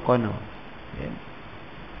sungguh kono. Ya.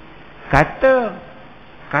 Kata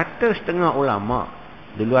setengah ulama,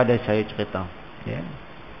 dulu ada saya cerita, ya,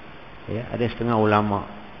 ada setengah ulama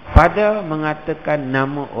pada mengatakan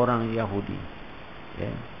nama orang Yahudi,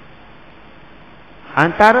 ya.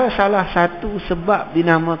 Antara salah satu sebab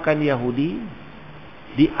dinamakan Yahudi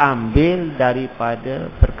diambil daripada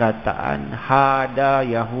perkataan hada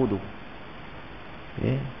Yahudu.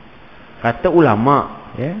 Ya. Kata ulama,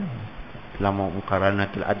 ya, ulama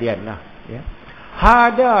mukarranatul adyan lah, ya.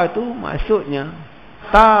 Hada tu maksudnya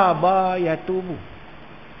tabayatubu.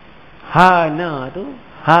 Hana tu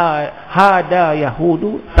hada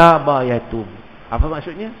Yahudu tabayatubu. Apa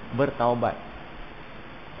maksudnya? Bertaubat.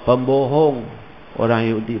 Pembohong orang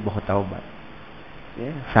Yahudi bertaubat,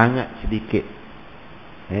 ya, sangat sedikit.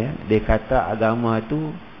 Ya, dia kata agama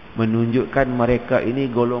tu menunjukkan mereka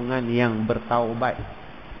ini golongan yang bertaubat.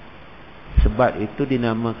 Sebab itu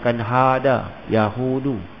dinamakan hada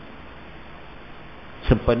Yahudu,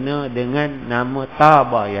 sempena dengan nama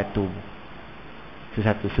tabayatu. Itu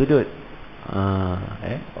satu sudut.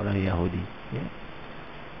 Orang Yahudi, ya.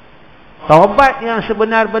 Taubat yang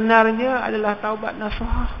sebenar-benarnya adalah taubat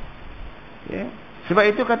nasuha. Ya. Sebab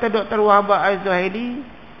itu kata Dr. Wahbah Az-Zuhaili,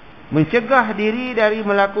 mencegah diri dari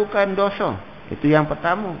melakukan dosa. Itu yang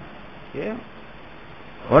pertama. Ya.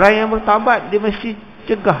 Orang yang bertaubat, dia mesti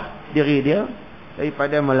cegah diri dia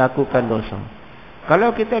daripada melakukan dosa.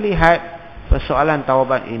 Kalau kita lihat persoalan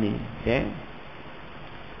taubat ini, ya,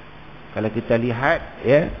 kalau kita lihat,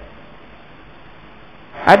 ya,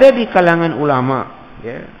 ada di kalangan ulama,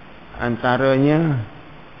 ya, antaranya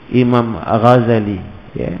Imam Ghazali,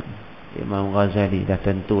 ya. Imam Ghazali dah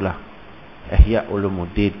tentulah, Ihya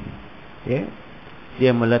Ulumuddin. Ya.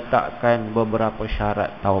 Dia meletakkan beberapa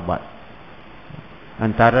syarat taubat.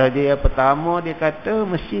 Antara dia yang pertama, dia kata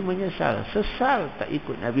mesti menyesal. Sesal tak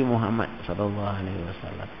ikut Nabi Muhammad SAW.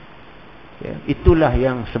 Ya. Itulah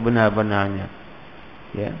yang sebenar-benarnya.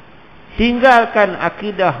 Ya. Tinggalkan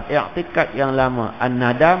akidah i'tikad yang lama.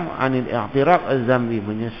 An-nadam anil i'tiraf az-zambi.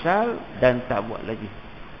 Menyesal dan tak buat lagi.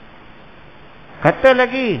 Kata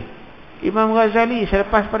lagi Imam Ghazali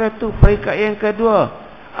selepas pada tu, peringkat yang kedua,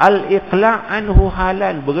 al-iqla' anhu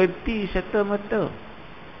halan. Berhenti serta-merta.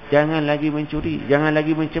 Jangan lagi mencuri, jangan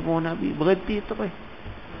lagi mencemooh Nabi, berhenti terus.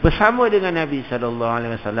 Bersama dengan Nabi SAW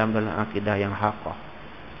dalam akidah yang haqqah.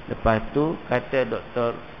 Lepas tu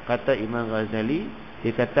kata Imam Ghazali,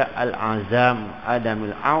 dia kata al-azam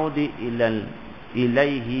adamul audi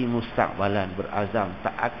ilaihi mustaqbalan. Berazam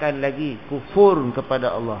tak akan lagi kufur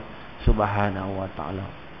kepada Allah Subhanahu wa taala.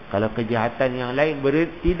 Kalau kejahatan yang lain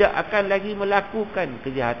tidak akan lagi melakukan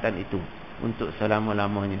kejahatan itu untuk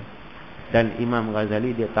selama-lamanya. Dan Imam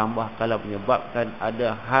Ghazali dia tambah, kalau menyebabkan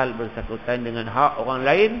ada hal bersangkutan dengan hak orang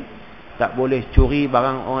lain, tak boleh curi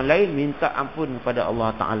barang orang lain, minta ampun kepada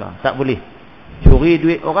Allah Ta'ala. Tak boleh. Curi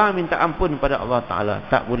duit orang, minta ampun kepada Allah Ta'ala.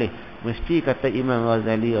 Tak boleh. Mesti, kata Imam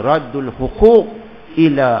Ghazali, raddul huquq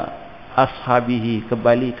ila ashabihi.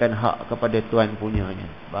 Kembalikan hak kepada tuan punyanya.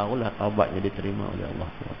 Barulah taubatnya diterima oleh Allah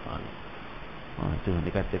Ta'ala. Itu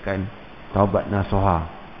dikatakan taubat nasuha.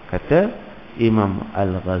 Kata Imam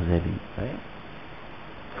Al-Ghazali.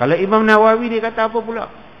 Kalau Imam Nawawi dia kata apa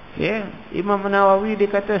pula? Imam Nawawi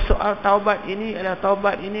dia kata soal taubat ini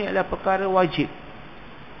adalah perkara wajib.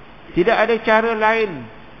 Tidak ada cara lain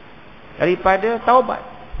daripada taubat.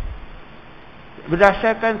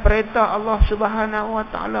 Berdasarkan perintah Allah Subhanahu wa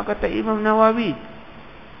taala, kata Imam Nawawi,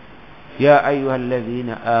 ya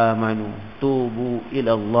ayyuhallazina amanu tubu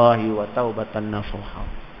ila Allahi wa taubatan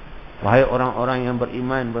nasuha. Wahai orang-orang yang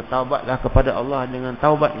beriman, bertaubatlah kepada Allah dengan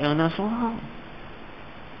taubat yang nasuha.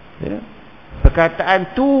 Ya.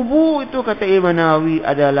 Perkataan tubu itu, kata Imam Nawawi,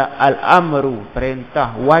 adalah al-amru,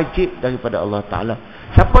 perintah wajib daripada Allah Ta'ala.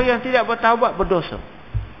 Siapa yang tidak bertaubat berdosa.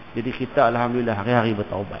 Jadi kita alhamdulillah hari-hari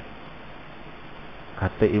bertaubat,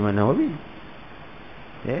 kata Imam Nawawi.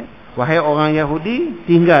 Ya. Wahai orang Yahudi,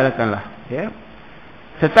 tinggalkanlah. Ya.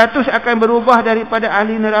 Status akan berubah daripada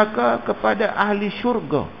ahli neraka kepada ahli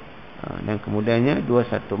syurga. Dan kemudiannya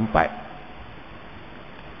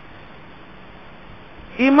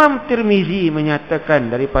 214. Imam Tirmizi menyatakan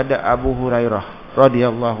daripada Abu Hurairah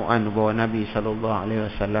radhiyallahu anhu bahawa Nabi sallallahu alaihi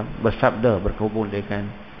wasallam bersabda berhubung dengan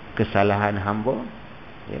kesalahan hamba,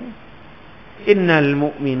 ya, innal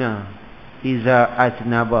mu'mina iza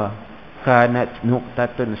ajnaba kanat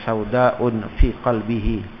nuqtatun sauda'un fi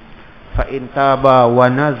qalbihi fa in taba wa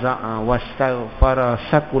naza'a wastaghfara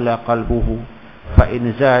sakula qalbuhu fa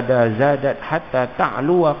in zadat hatta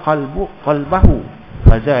ta'luwa qalbahu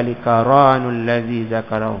fadzalika ranul ladzi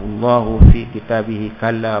dzakarahu Allah fi kitabih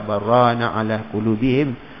kalla barana ala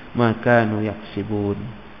qulubihim ma kanu yaksibun.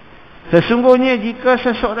 Sesungguhnya jika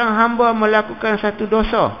seseorang hamba melakukan satu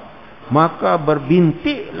dosa, maka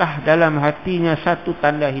berbintiklah dalam hatinya satu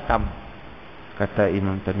tanda hitam, kata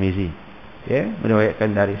Imam Tirmizi. Ya, meriwayatkan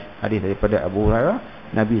dari hadis daripada Abu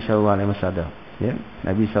Hurairah, Nabi sallallahu alaihi wasallam. Ya,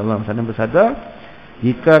 Nabi sallallahu alaihi wasallam bersabda,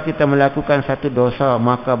 jika kita melakukan satu dosa,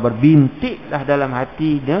 maka berbintiklah dalam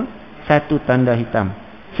hatinya satu tanda hitam.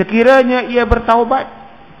 Sekiranya ia bertaubat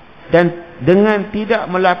dan dengan tidak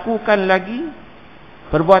melakukan lagi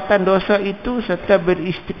perbuatan dosa itu serta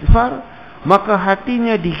beristighfar, maka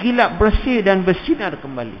hatinya digilap bersih dan bersinar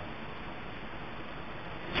kembali.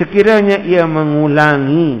 Sekiranya ia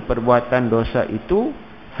mengulangi perbuatan dosa itu,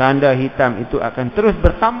 tanda hitam itu akan terus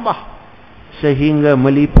bertambah sehingga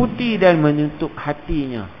meliputi dan menyentuh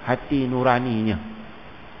hatinya, hati nuraninya.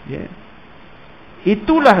 Ya.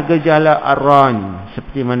 Itulah gejala ar-ran,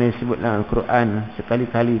 seperti mana disebut dalam Al-Quran.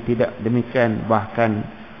 Sekali-kali tidak demikian, bahkan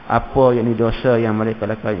apa yang dosa yang mereka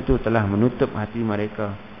lakukan itu telah menutup hati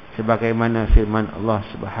mereka, sebagaimana firman Allah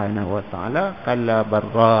Subhanahu wa taala, kalla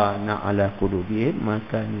barrana ala qulubihim ma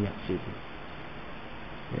kanu yaksibun.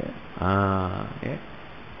 Ya. Ya.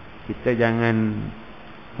 Kita jangan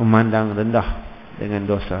memandang rendah dengan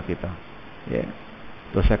dosa kita. Ya.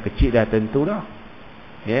 Dosa kecil dah tentu dah.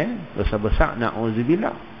 Ya. Dosa besar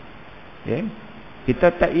na'udzubillah. Ya.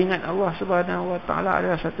 Kita tak ingat Allah Subhanahu wa taala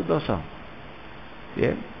adalah satu dosa.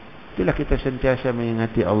 Ya. Itulah kita sentiasa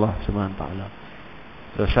mengingati Allah Subhanahu wa taala.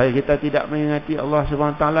 Dosa kita tidak mengingati Allah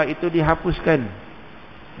Subhanahu wa taala itu dihapuskan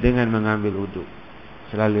dengan mengambil wuduk.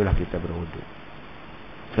 Selalulah kita berwuduk.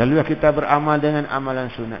 Selalulah kita beramal dengan amalan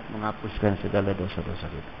sunat, menghapuskan segala dosa-dosa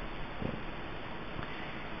kita.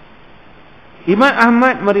 Imam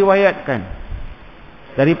Ahmad meriwayatkan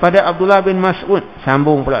Daripada Abdullah bin Mas'ud,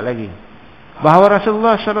 sambung pula lagi, bahawa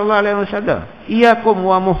Rasulullah sallallahu alaihi wasallam, "Iyyakum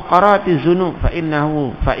wa muhqaratiz zunub fa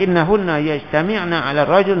innahunna yajtami'na 'ala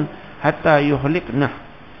ar-rajul hatta yuhlikna."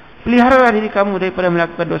 Peliharalah diri kamu daripada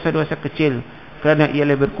melakukan dosa-dosa kecil, kerana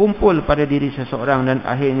ialah berkumpul pada diri seseorang dan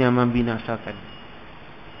akhirnya membinasakan.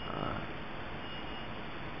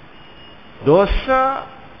 Dosa,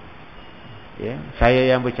 ya, saya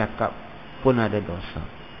yang bercakap pun ada dosa,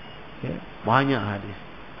 ya, banyak hadis.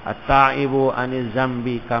 At-ta'ibu aniz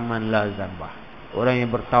zambi kaman la zambah. Orang yang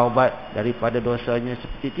bertaubat daripada dosanya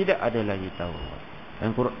seperti tidak ada lagi taubat. Dan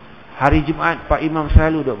hari Jumaat Pak Imam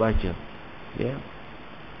selalu duk baca, ya.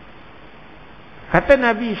 Kata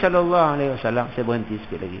Nabi SAW, saya berhenti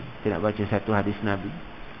sikit lagi, saya nak baca satu hadis Nabi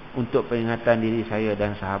untuk peringatan diri saya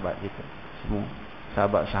dan sahabat kita semua,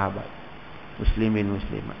 sahabat-sahabat muslimin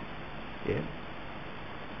muslimat, ya.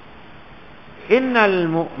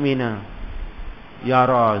 Innal mu'mina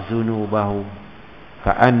yara zunubahu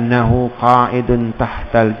ka'annahu qa'idun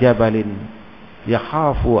tahtal jabalin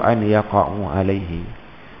yakhafu an yaqa'u alaihi.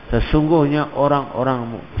 Sesungguhnya orang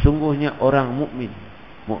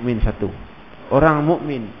mukmin satu, orang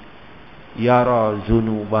mukmin yara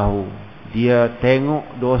zunubahu, dia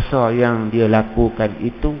tengok dosa yang dia lakukan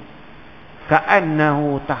itu,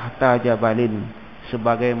 ka'annahu tahta jabalin,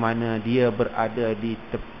 sebagaimana dia berada di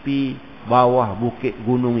tepi bawah bukit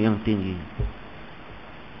gunung yang tinggi.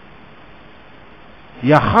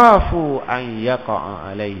 Yakhafu an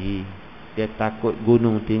yaqa'a alaihi, dia takut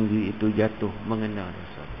gunung tinggi itu jatuh mengenai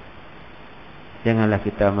dosa. Janganlah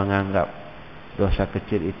kita menganggap dosa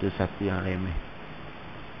kecil itu satu yang remeh,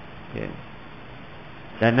 ya.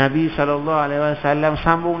 Dan Nabi SAW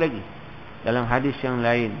sambung lagi dalam hadis yang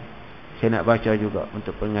lain, saya nak baca juga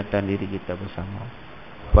untuk peringatan diri kita bersama.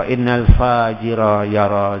 Wa innal fajira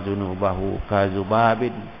yara zunubahu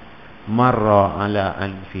kazubabin marra ala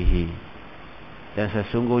anfihi. Dan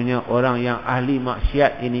sesungguhnya orang yang ahli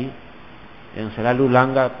maksiat ini, yang selalu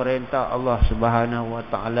langgar perintah Allah Subhanahu wa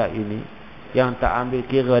taala ini, yang tak ambil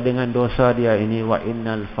kira dengan dosa dia ini, wa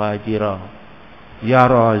innal fajira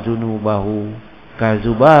yara zunubahu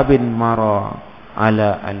kazubabin marra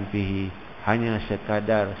ala anfihi, hanya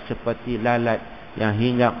sekadar seperti lalat yang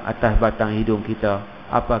hinggap atas batang hidung kita.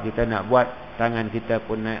 Apa kita nak buat, tangan kita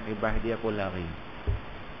pun naik ribah, dia pun lari.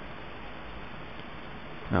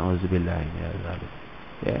 Na'udzubillah min zalik,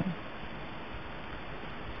 ya.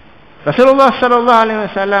 Rasulullah sallallahu alaihi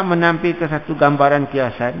wasallam menampilkan satu gambaran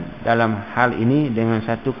kiasan dalam hal ini dengan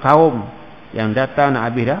satu kaum yang datang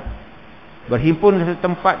nak habis dah, berhimpun di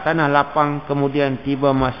satu tempat tanah lapang, kemudian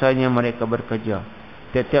tiba masanya mereka bekerja.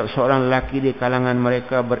 Tiap-tiap seorang lelaki di kalangan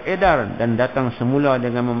mereka beredar dan datang semula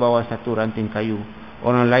dengan membawa satu ranting kayu.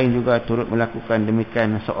 Orang lain juga turut melakukan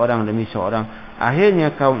demikian, seorang demi seorang.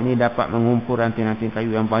 Akhirnya kaum ini dapat mengumpul ranting-ranting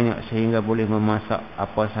kayu yang banyak sehingga boleh memasak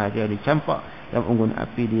apa sahaja dicampak dalam unggun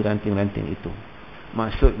api di ranting-ranting itu.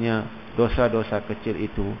 Maksudnya dosa-dosa kecil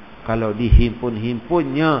itu kalau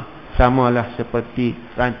dihimpun-himpunnya samalah seperti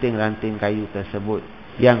ranting-ranting kayu tersebut,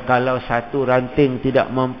 yang kalau satu ranting tidak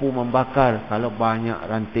mampu membakar, kalau banyak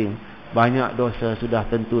ranting, banyak dosa sudah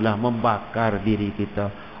tentulah membakar diri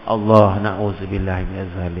kita. Allah na'udzubillah min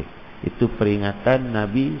zalik. Itu peringatan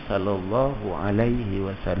Nabi sallallahu alaihi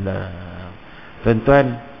wasallam.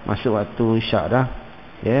 Tuan-tuan, masuk waktu isyak dah,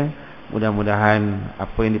 ya. Mudah-mudahan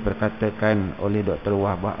apa yang diperkatakan oleh Dr.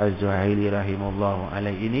 Wahbah Az-Zuhaili rahimahullah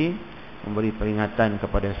alaihi ini memberi peringatan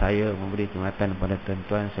kepada saya, memberi peringatan kepada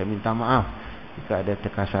tuan-tuan. Saya minta maaf jika ada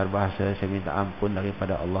terkasar bahasa, saya minta ampun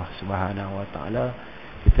daripada Allah Subhanahu wa taala.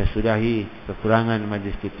 Kita sudahi kekurangan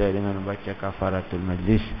majlis kita dengan membaca kafaratul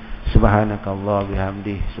majlis. Subhanakallah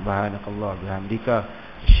bihamdih, subhanakallah bihamdika,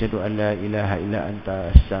 asyhadu an la ilaha illa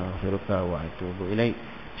anta, astaghfiruka wa atubu ilaik.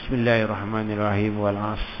 Bismillahirrahmanirrahim. Wal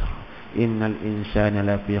 'asr, innal insana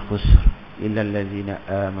lafi khusr illa allazina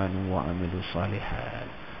amanu wa 'amilus shalihat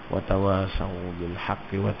wa tawasaw bil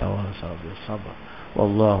haqqi wa tawasaw bis sabr.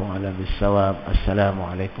 Wallahu a'lam bis-shawab.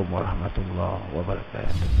 Assalamualaikum warahmatullahi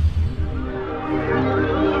wabarakatuh.